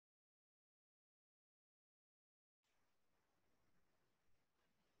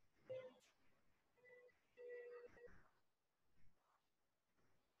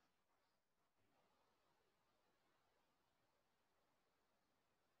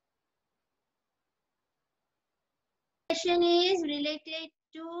session is related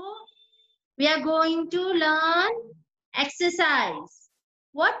to, we are going to learn exercise.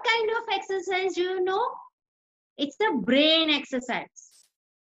 What kind of exercise do you know? It's a brain exercise.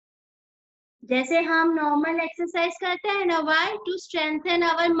 जैसे हम normal exercise करते हैं ना, why? To strengthen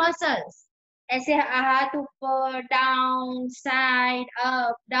our muscles. ऐसे हाथ ऊपर, down, side,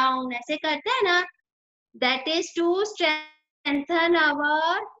 up, down, ऐसे करते हैं ना. That is to strengthen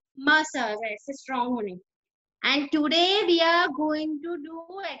our muscles, ऐसे strong होने. And today we are going to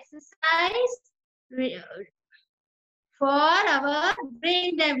do exercise for our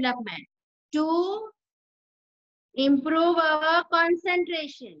brain development to improve our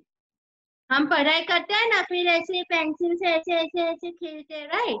concentration. हम पढ़ाई करते हैं ना, फिर ऐसे पेंसिल से ऐसे ऐसे ऐसे खेलते हैं,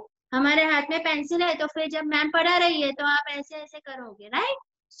 राइट? हमारे हाथ में पेंसिल है, तो फिर जब मैम पढ़ा रही है तो आप ऐसे ऐसे करोगे, right?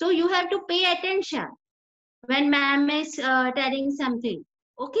 So you have to pay attention when ma'am is telling something.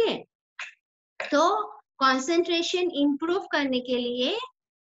 Okay? तो concentration improve करने के लिए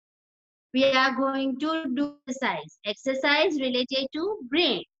we are going to do exercise related to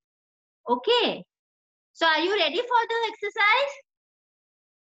brain. Okay? So are you ready for the exercise?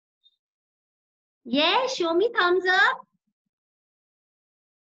 Yes, show me thumbs up.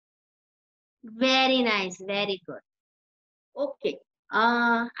 Very nice, very good. Okay.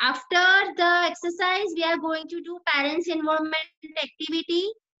 After the exercise, we are going to do parents involvement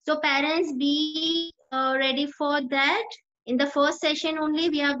activity. So parents, be ready for that. In the first session only,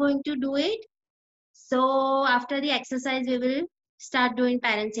 we are going to do it. So after the exercise, we will start doing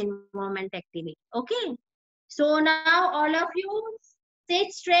parents involvement activity. Okay. So now all of you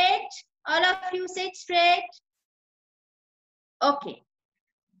sit straight. All of you sit straight. Okay.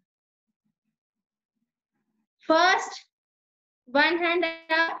 First, one hand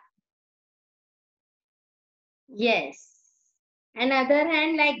up. Yes. Another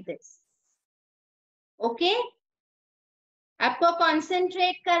hand like this. Okay. आपको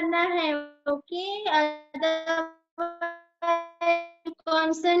concentrate करना है. Okay. Otherwise,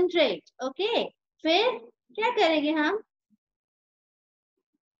 concentrate. Okay. फिर क्या करेंगे हम?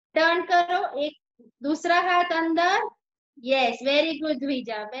 Turn करो. एक दूसरा हाथ अंदर. Yes. Very good,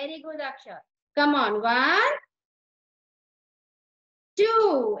 Dvija. Very good, Akshar. Come on. 1,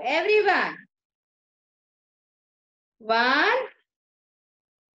 2. Everyone. 1,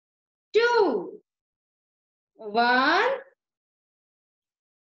 2. 1,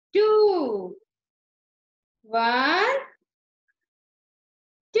 2. 1,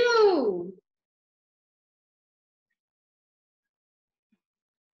 2.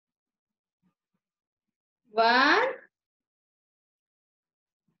 1.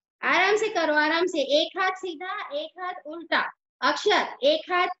 आराम से करो, आराम से. एक हाथ सीधा, एक हाथ उल्टा. अक्षर,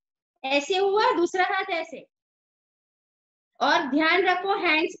 एक हाथ ऐसे हुआ, दूसरा हाथ ऐसे. और ध्यान रखो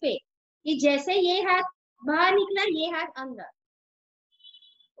हैंड्स पे कि जैसे ये हाथ बाहर निकला, ये हाथ अंदर.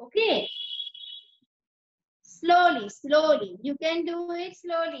 Okay. Slowly, slowly. You can do it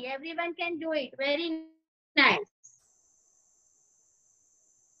slowly. Everyone can do it. Very nice.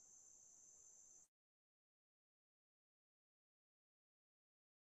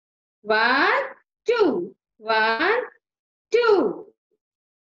 One, two. 1, 2.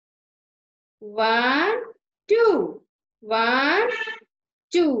 1, 2. 1,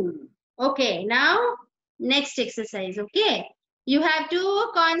 2. Okay, now next exercise. Okay. You have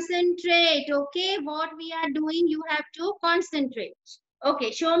to concentrate. Okay, what we are doing, you have to concentrate.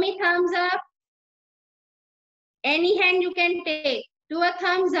 Okay, show me thumbs up. Any hand you can take. Do a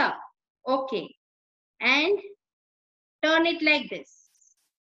thumbs up. Okay. And turn it like this.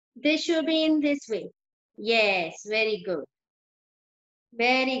 This should be in this way. Yes, very good.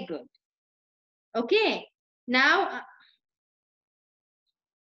 Very good. Okay. Now,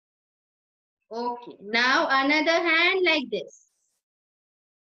 okay. Now another hand like this.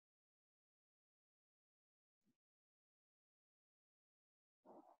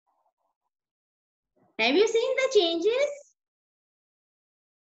 Have you seen the changes?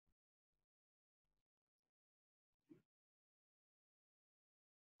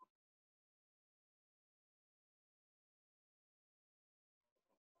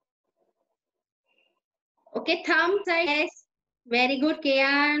 Okay, thumbs up. Yes. Very good,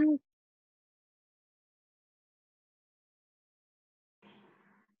 Kian.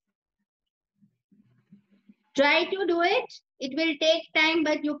 Try to do it. It will take time,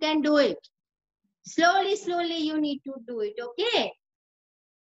 but you can do it. Slowly, slowly you need to do it, okay?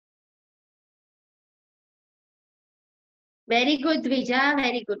 Very good, Dvija.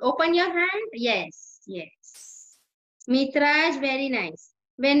 Very good. Open your hand. Yes, yes. Mitraj, very nice.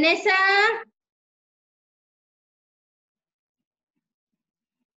 Vanessa.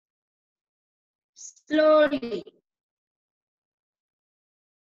 Slowly.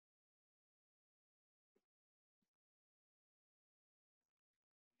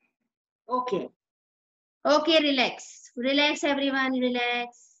 Okay. Okay, relax. Relax, everyone. Relax.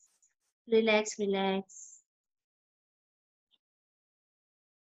 Relax, relax.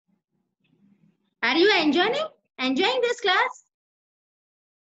 Are you enjoying this class?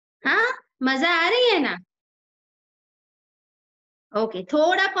 हाँ, मजा आ रही है ना? Okay,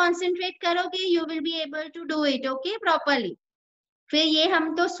 थोड़ा concentrate करोगे, you will be able to do it, okay, properly. फिर ये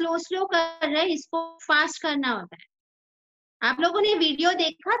हम तो स्लो कर रहे हैं, इसको फास्ट करना होता है. आप लोगों ने वीडियो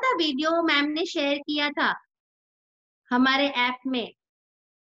देखा था? वीडियो मैम ने शेयर किया था हमारे ऐप में,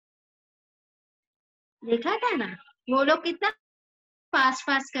 देखा था ना? वो लोग कितना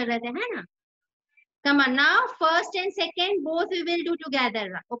फास्ट कर रहे थे, है ना? Come on, now first and second both we will do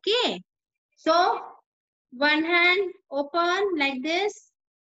together, okay? So one hand open like this,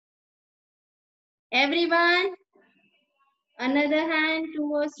 everyone. Another hand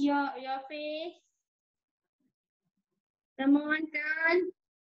towards your face. Come on, turn.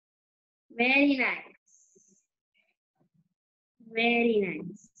 Very nice. Very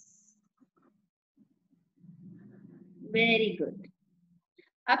nice. Very good.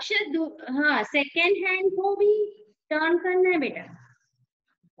 अक्षर हाँ, second hand को भी turn करना है बेटा.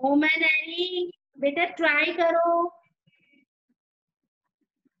 ओमन एरी बेटा try करो.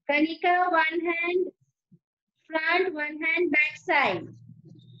 Kanika one hand front, one hand back side.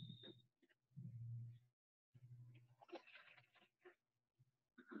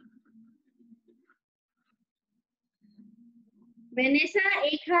 Vanessa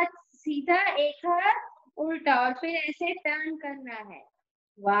एक हाथ सीधा, एक हाथ उल्टा, और फिर ऐसे टर्न करना है.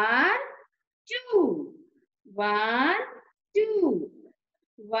 1 2 1 2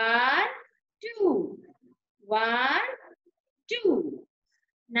 1 2 1 2.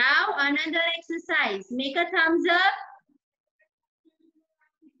 Now another exercise. Make a thumbs up.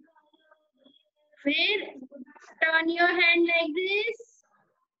 फिर turn your hand like this.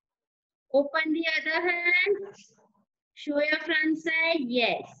 Open the other hand. Show your front side.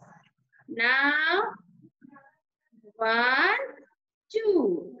 Yes. Now 1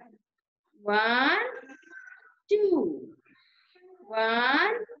 2 1 2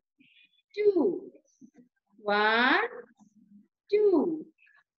 1 2 1 2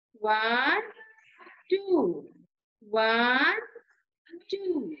 1 2 1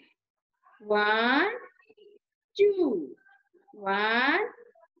 2 1 2 1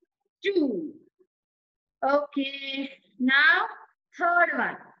 2. Okay. Now third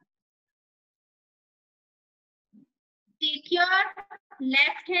one. Take your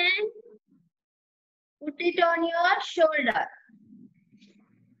left hand, put it on your shoulder.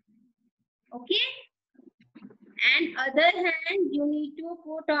 Okay? And other hand you need to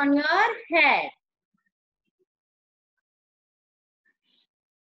put on your head.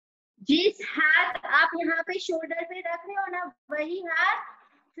 जिस हाथ आप यहाँ पे shoulder पे रख रहे हो ना, वही हाथ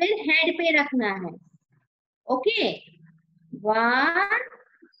फिर हेड पे रखना है. ओके? 1.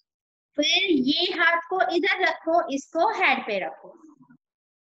 फिर ये हाथ को इधर रखो, इसको हेड पे रखो.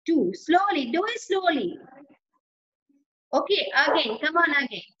 2. Slowly, do it slowly. Okay, again, come on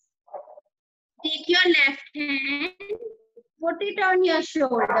again. Take your left hand, put it on your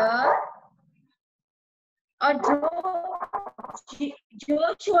shoulder. और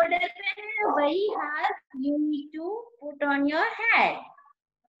जो शोल्डर पे है वही हाथ you need to put on your head.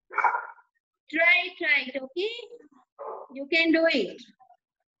 Try it, okay? You can do it.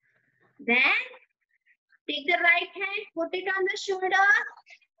 Then take the right hand, put it on the shoulder,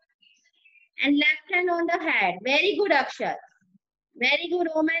 and left hand on the head. Very good, Akshar. Very good,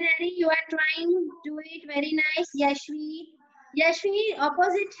 Oman Ari. You are trying to do it. Very nice, Yashvi. Yashvi,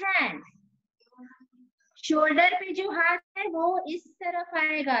 opposite hand. Shoulder पे जो हाथ है वो इस तरफ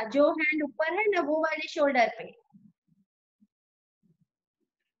आएगा, जो hand ऊपर है ना वो वाले शोल्डर पे.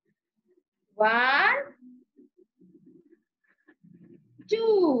 1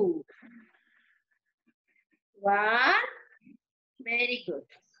 2 1. Very good.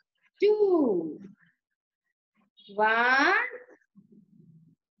 2 1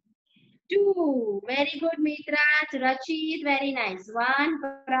 2. Very good, Mitra. Rachit, very nice. 1.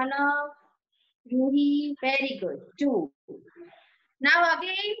 Pranav, Ruhi, very good. 2. Now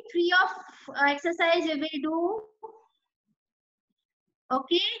again 3 of exercise we will do.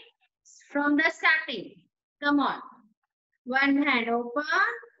 Okay, from the starting. Come on. One hand open.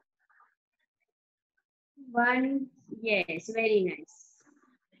 One, yes, very nice.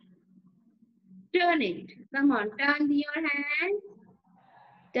 Turn it. Come on, turn your hand.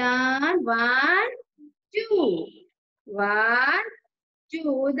 Turn. 1 2 1 2.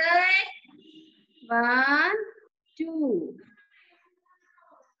 Uday. 1 2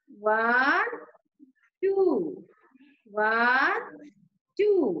 1 2 1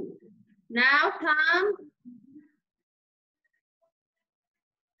 2. Now thumb.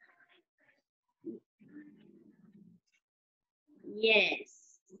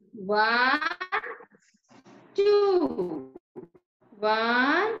 Yes. 1, 2.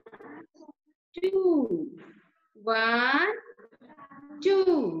 1, 2. 1,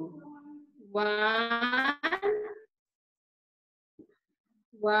 2. 1,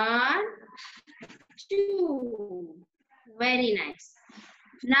 1, 2. Very nice.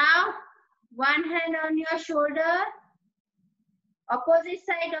 Now, one hand on your shoulder, opposite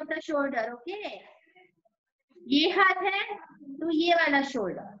side of the shoulder, okay? ये हाथ है तो ये वाला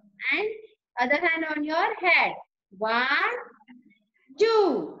shoulder and other hand on your head. 1,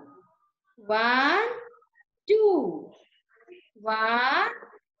 2. 1, 2. 1,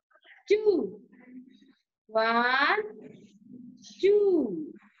 2. 1,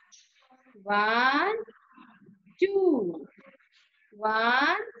 2. 1, 2.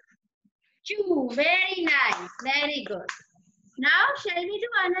 1, 2. Very nice. Very good. Now, shall we do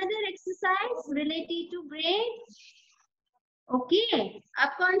another exercise related to brain? Okay. अब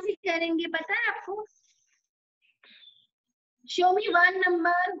कौन सी करेंगे पता है आपको? Show me one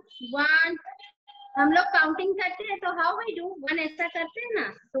number. 1. हम लोग काउंटिंग करते हैं तो how we do? 1 ऐसा करते हैं ना?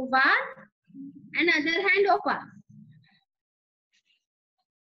 तो 1 and other hand open.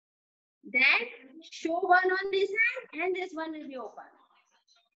 Then show 1 on this hand and this one will be open.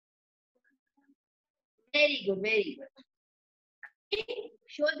 Very good, very good. Okay.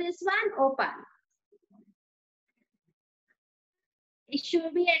 Show this one open. It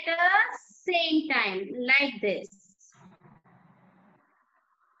should be at the same time, like this.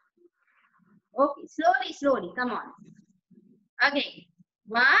 Okay, slowly, slowly, come on. Again,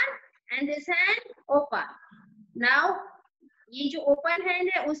 1 and this hand open. Now, ये जो open hand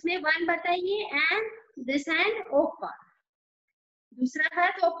है उसमें 1 बताइए and this hand open. दूसरा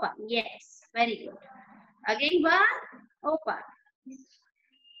हाथ open. Yes, very good. Again 1 open.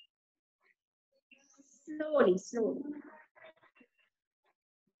 Slowly, slowly.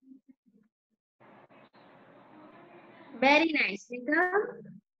 Very nice.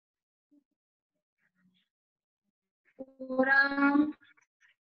 Rhythm. Forearm.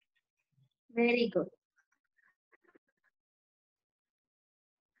 Very good.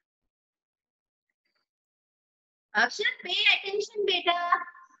 Akshat, pay attention, beta.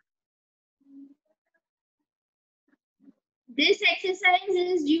 This exercise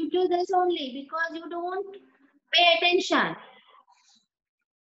is due to this only because you don't pay attention.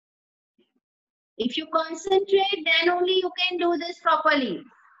 If you concentrate, then only you can do this properly.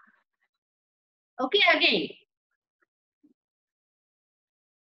 Okay, again.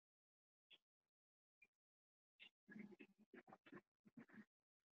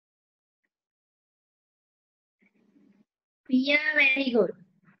 Priya, very good.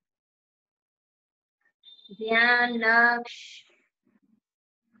 Dhyan, Naksh.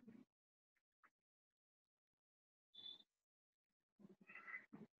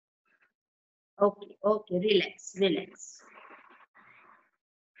 Okay, okay, relax, relax.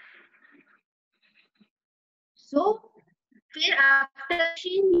 So, फिर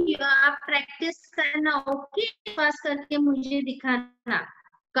after आप practice करना okay पास करके मुझे दिखाना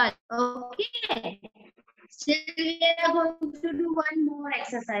कल okay still we are going to do one more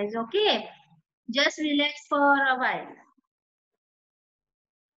exercise okay just relax for a while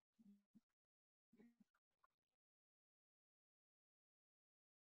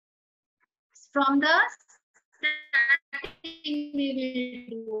from the starting we will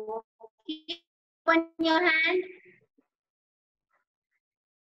do okay open your hand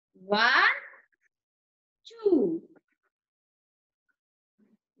 1 2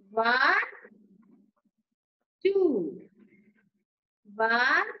 1 2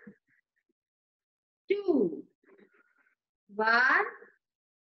 1 2 1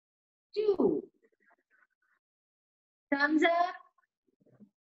 2 thumbs up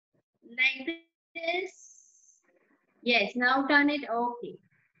like this yes now turn it okay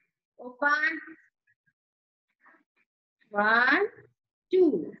open 1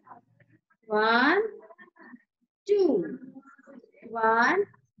 2 1 2 1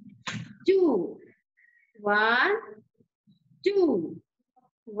 2 1 2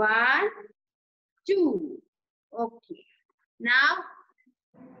 1 2 okay now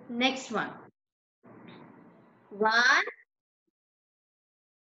next one 1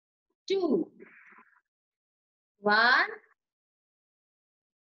 2 1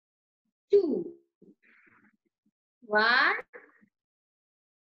 2 1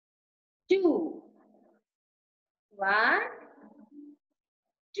 2 1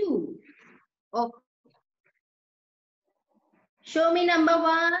 2 okay show me number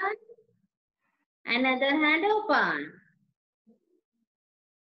 1 Another hand open.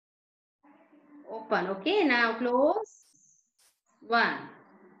 Open. Okay, now close. One.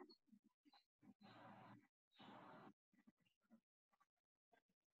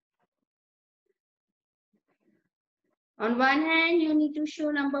 On one hand, you need to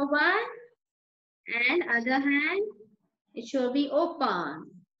show number 1, and other hand, it should be open.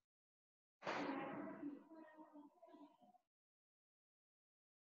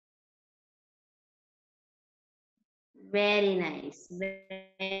 Very nice.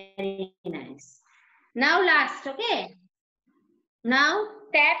 Very nice. Now last, okay? Now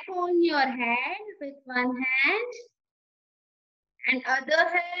tap on your hand with one hand and other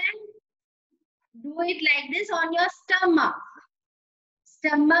hand, do it like this on your stomach.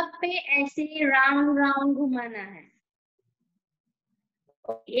 Stomach पे ऐसे round round घुमाना है.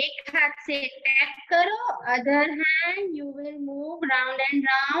 एक हाथ से tap करो, other hand you will move round and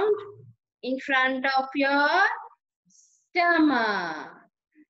round in front of your stomach.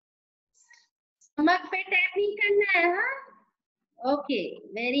 Stomach पे tap नहीं करना है, हाँ? Okay,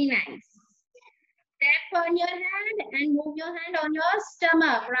 very nice. Tap on your hand and move your hand on your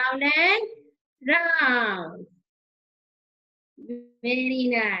stomach, round and round. Very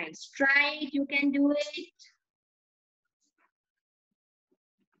nice. Try it, you can do it.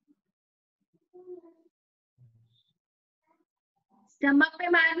 Stomach पे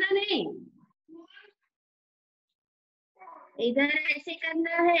मारना नहीं, इधर ऐसे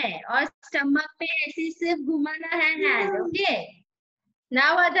करना है और stomach पे ऐसे सिर्फ घुमाना है hand, okay?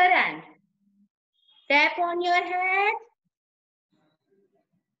 Now other hand. Tap on your head.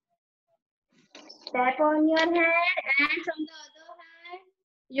 Tap on your head and from the other hand,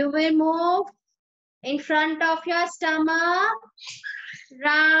 you will move in front of your stomach,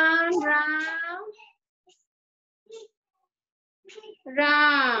 round, round,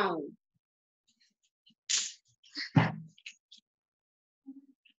 round.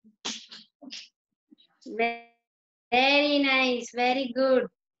 Very nice, very good,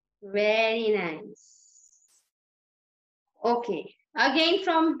 very nice. Okay, again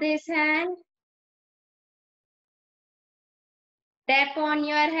from this hand, tap on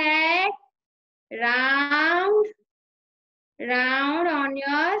your head, round, round on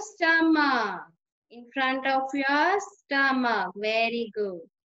your stomach, in front of your stomach, very good.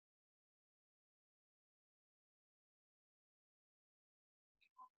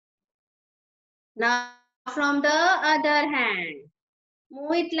 Now from the other hand,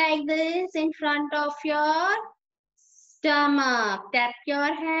 move it like this in front of your stomach. Tap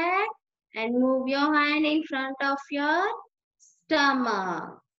your head and move your hand in front of your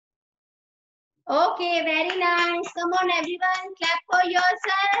stomach. Okay, very nice. Come on everyone, clap for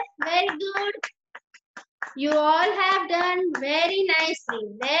yourself. Very good. You all have done very nicely.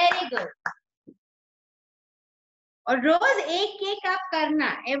 Very good. और रोज एक आप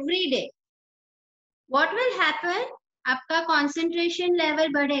करना every day. What will happen? आपका concentration level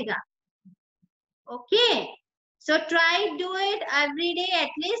बढ़ेगा. Okay. So try do it every day, at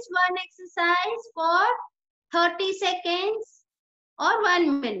least one exercise for 30 seconds or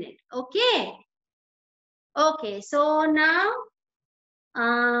 1 minute. Okay. Okay. So now,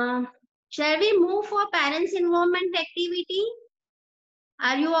 shall we move for parents involvement activity?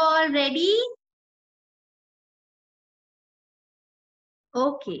 Are you all ready?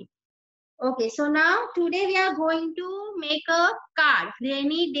 Okay. Okay. So now today we are going to make a card,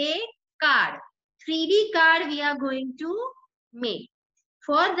 rainy day card. 3D card we are going to make.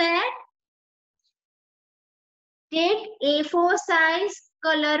 For that, take A4 size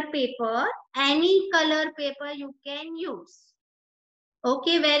color paper, any color paper you can use.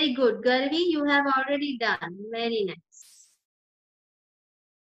 Okay, very good. Garvi, you have already done. Very nice.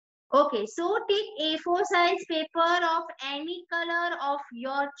 Okay, so take A4 size paper of any color of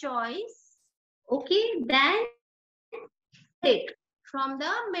your choice. Okay, then it from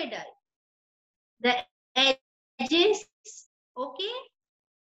the middle. The edges, okay.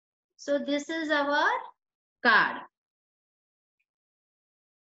 So this is our card.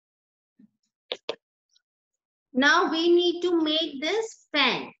 Now we need to make this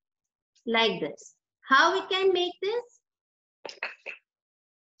pen like this. How we can make this?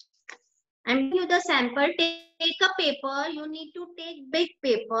 I'm giving you the sample. Take a paper. You need to take big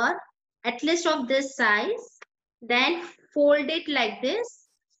paper, at least of this size. Then fold it like this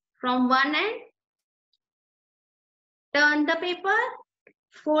from one end. Turn the paper.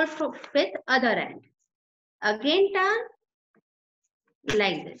 Fold with other end. Again turn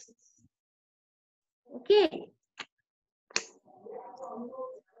like this. Okay.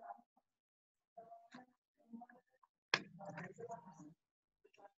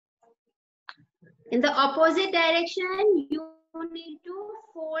 In the opposite direction, you need to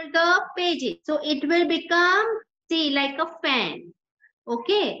fold the pages. So it will become, see, like a fan.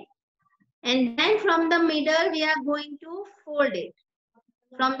 Okay. And then from the middle, we are going to fold it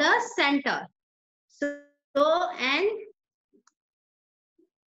from the center. So, and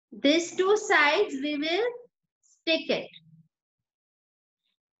these two sides, we will stick it.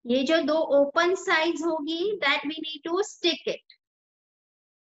 ये जो दो open sides होगी, that we need to stick it.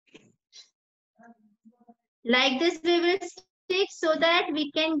 Like this, we will stick so that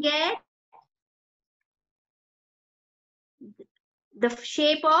we can get the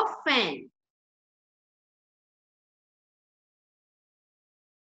shape of fan.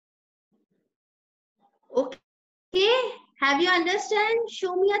 Okay, have you understand?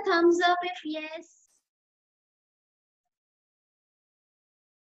 Show me a thumbs up if yes.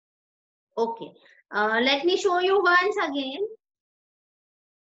 Okay, let me show you once again.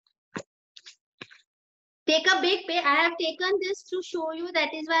 Take a big page. I have taken this to show you.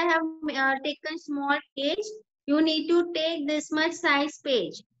 That is why I have taken small page. You need to take this much size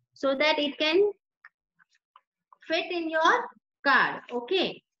page so that it can fit in your card.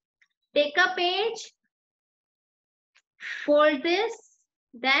 Okay. Take a page, fold this,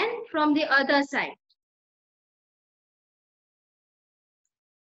 then from the other side.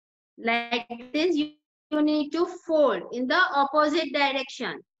 Like this, you need to fold in the opposite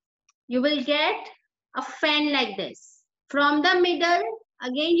direction. You will get a fan like this. From the middle,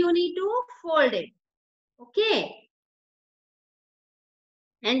 again you need to fold it. Okay.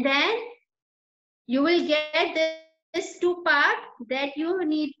 And then you will get this two part that you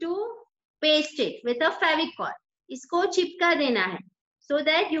need to paste it with a Fevicol. इसको चिपका देना है so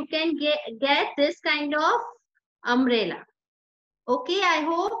that you can get this kind of umbrella. Okay, I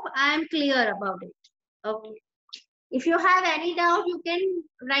hope I am clear about it. Okay. If you have any doubt, you can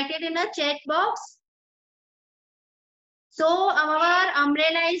write it in a chat box. So our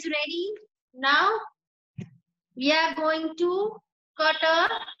umbrella is ready. Now we are going to cut a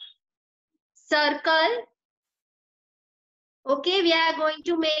circle. Okay, we are going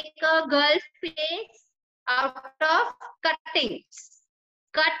to make a girl face out of cuttings.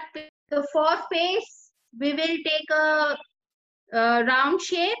 Cut the for face, we will take a round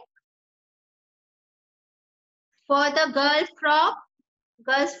shape. For the girl's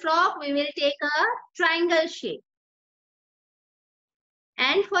frock, we will take a triangle shape.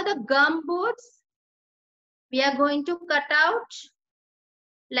 And for the gum boots, we are going to cut out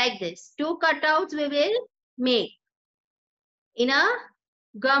like this. Two cutouts we will make in a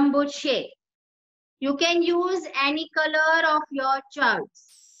gum boot shape. You can use any color of your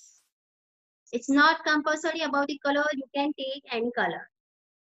choice. It's not compulsory about the color. You can take any color.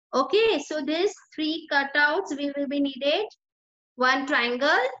 Okay, so these three cutouts we will be needed. One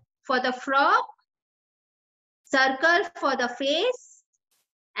triangle for the frock, circle for the face,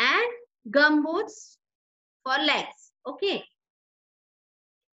 and gum boots for legs. Okay.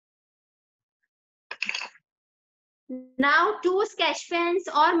 Now two sketch pens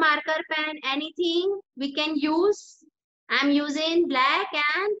or marker pen, anything we can use. I'm using black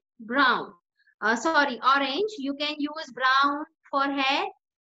and brown. Sorry, orange. You can use brown for hair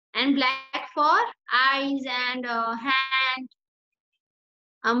and black for eyes and hand,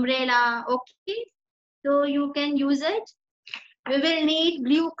 umbrella. Okay, so you can use it. We will need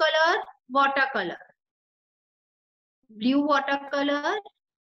blue color, watercolor. Blue watercolor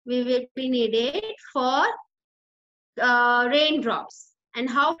we will be needed for raindrops. And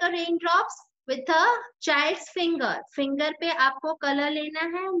how the raindrops? With a child's finger. Finger पे आपको color लेना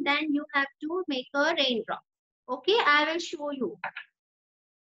है, and then you have to make a raindrop. Okay, I will show you.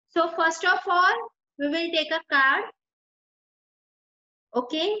 So first of all, we will take a card.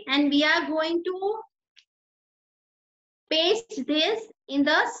 Okay, and we are going to paste this in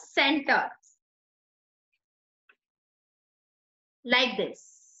the center. Like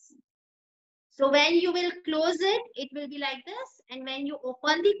this. So when you will close it, it will be like this. And when you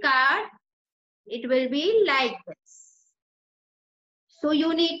open the card, it will be like this. So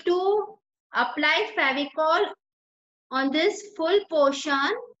you need to apply Fevicol on this full portion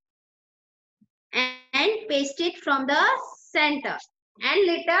and paste it from the center and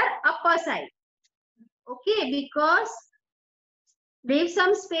later upper side. Okay, because leave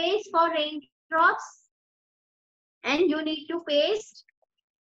some space for raindrops and you need to paste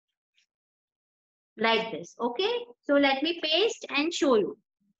like this. Okay, so let me paste and show you.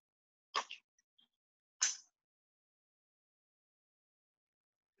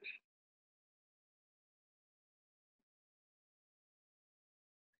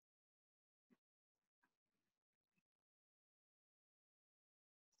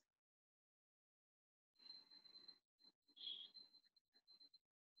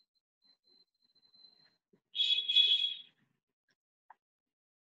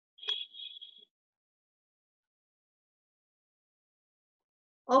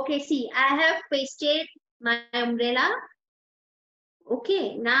 Okay, see, I have pasted my umbrella.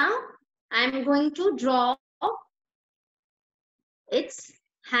 Okay, now I'm going to draw its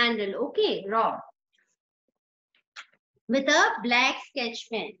handle. Okay, raw with a black sketch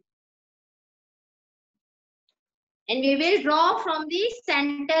pen. And we will draw from the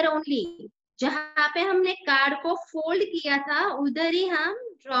center only. जहाँ पे हमने card को fold किया था उधर ही हम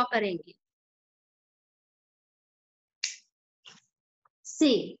draw करेंगे.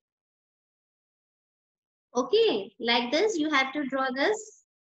 See. Okay, like this you have to draw this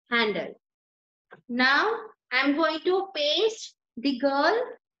handle. Now I'm going to paste the girl.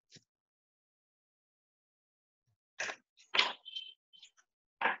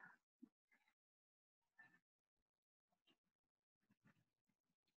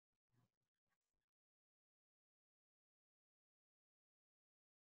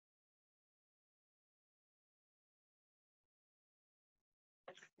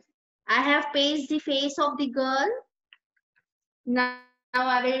 I have pasted the face of the girl. Now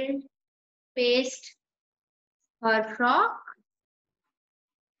I will paste her frock.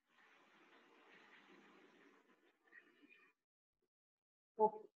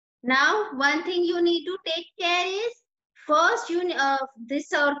 Now one thing you need to take care is first this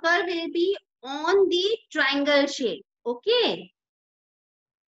circle will be on the triangle shape. Okay,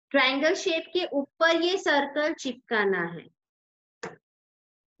 triangle shape के ऊपर ये circle चिपकाना है.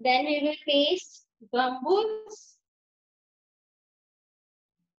 Then we will paste gumboots.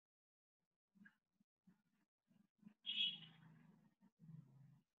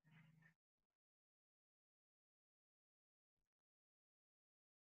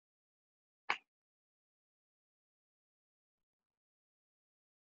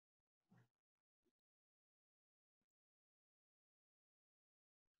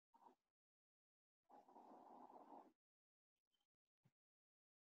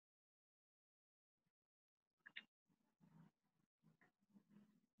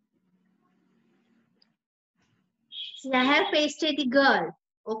 See, I have pasted the girl.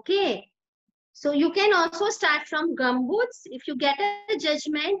 Okay. So you can also start from gumboots. If you get a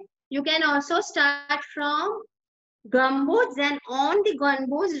judgment, you can also start from gumboots, and on the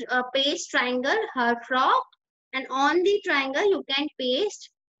gumboots paste triangle, her frock, and on the triangle you can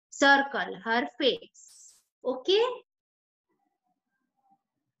paste circle, her face. Okay.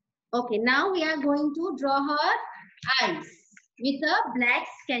 Okay, now we are going to draw her eyes with a black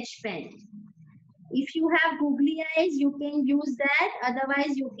sketch pen. If you have googly eyes, you can use that.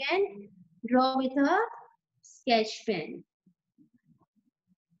 Otherwise, you can draw with a sketch pen.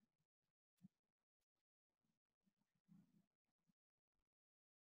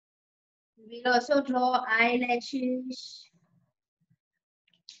 We'll also draw eyelashes.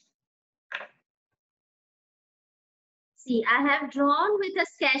 See, I have drawn with a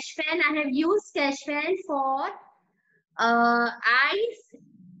sketch pen. I have used sketch pen for eyes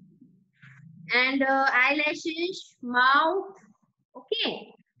and eyelashes, mouth.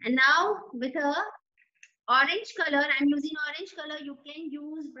 Okay. And now with a orange color, I'm using orange color. You can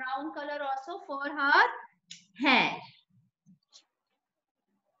use brown color also for her hair.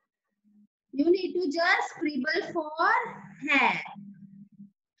 You need to just scribble for hair.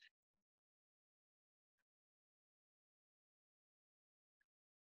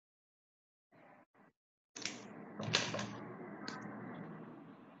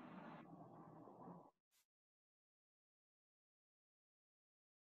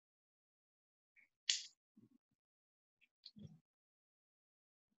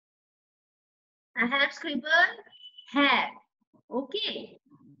 I have scribbled hair. Okay.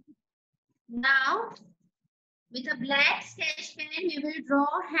 Now, with a black sketch pen, we will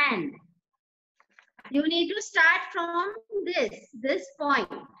draw hand. You need to start from this point.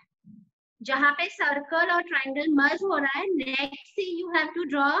 जहाँ पे circle और triangle merge हो रहा है, next thing you have to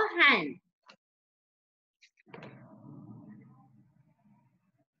draw hand.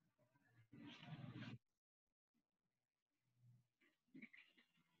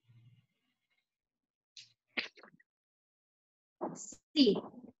 See.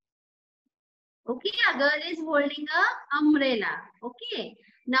 Okay, a girl is holding a umbrella. Okay.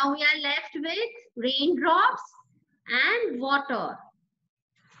 Now we are left with raindrops and water.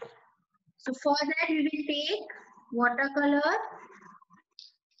 So for that we will take watercolor.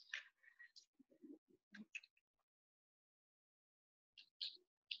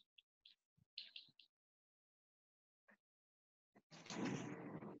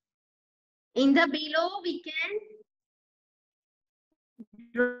 In the below we can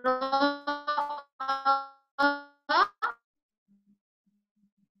draw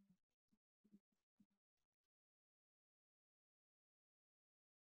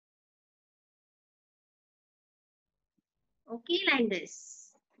Okay, like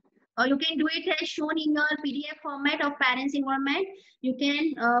this. Or you can do it as shown in your PDF format of parents environment. You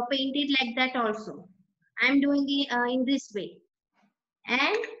can paint it like that also. I'm doing it in this way.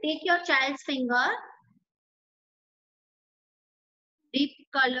 And take your child's finger, dip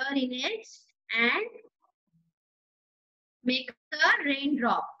color in it, and make a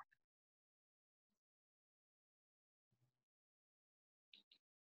raindrop.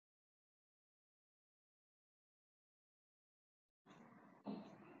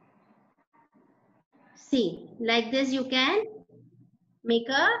 See, like this you can make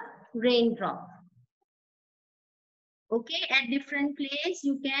a raindrop. Okay, at different place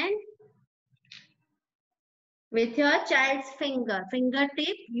you can, with your child's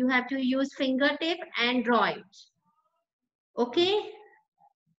fingertip, you have to use fingertip and draw it. Okay,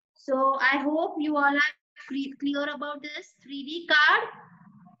 so I hope you all are clear about this 3D card.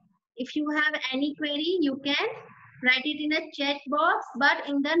 If you have any query, you can write it in a chat box, but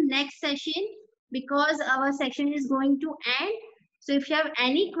in the next session, because our session is going to end. So if you have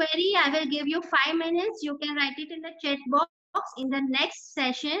any query, I will give you 5 minutes. You can write it in the chat box in the next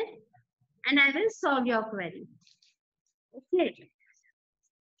session and I will solve your query. Okay.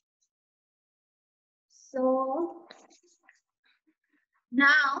 So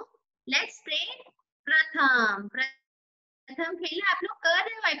now let's play Pratham. Pratham खेलना आप लोग कर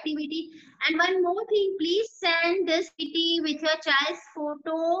रहे हो activity. And one more thing, please send this activity with your child's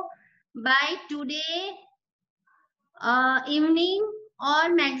photo by today evening or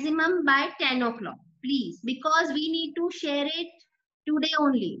maximum by 10 o'clock, please, because we need to share it today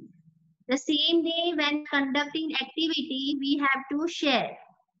only. The same day when conducting activity, we have to share.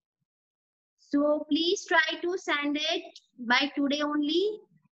 So please try to send it by today only,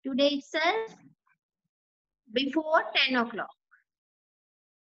 today itself, before 10 o'clock.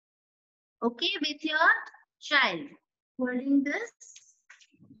 Okay, with your child holding this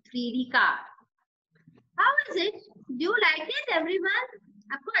 3D card. How is it? Do you like it, everyone?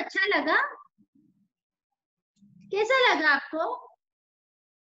 आपको अच्छा लगा? कैसा लगा आपको?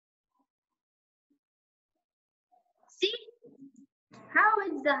 See how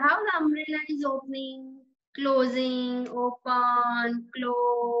the umbrella is opening, closing, open,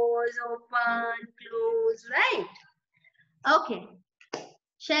 close, open, close, right? Okay.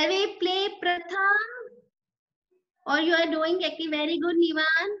 Shall we play Pratham? Or you are doing very good,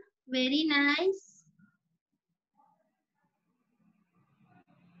 Nivan. Very nice.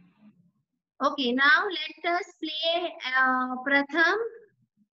 Okay, now let us play Pratham.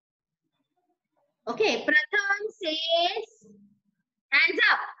 Okay, Pratham says hands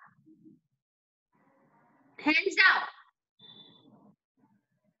up. Hands down.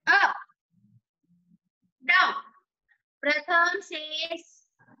 Up. Down. Pratham says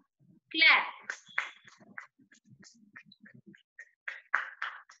clap.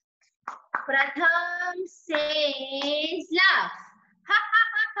 Pratham says laugh.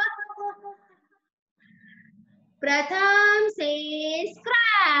 Pratham says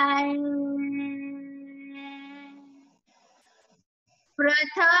cry.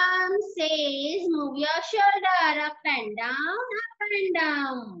 Pratham says move your shoulder up and down, up and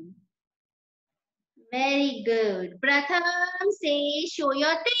down. Very good. Pratham says show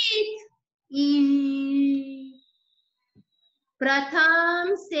your teeth. E.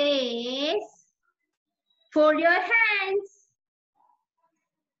 Pratham says fold your hands.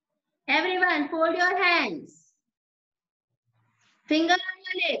 Everyone fold your hands. Finger on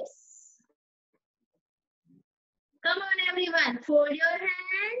your lips. Come on everyone, fold your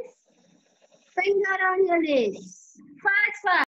hands. Finger on your lips. Fast, fast.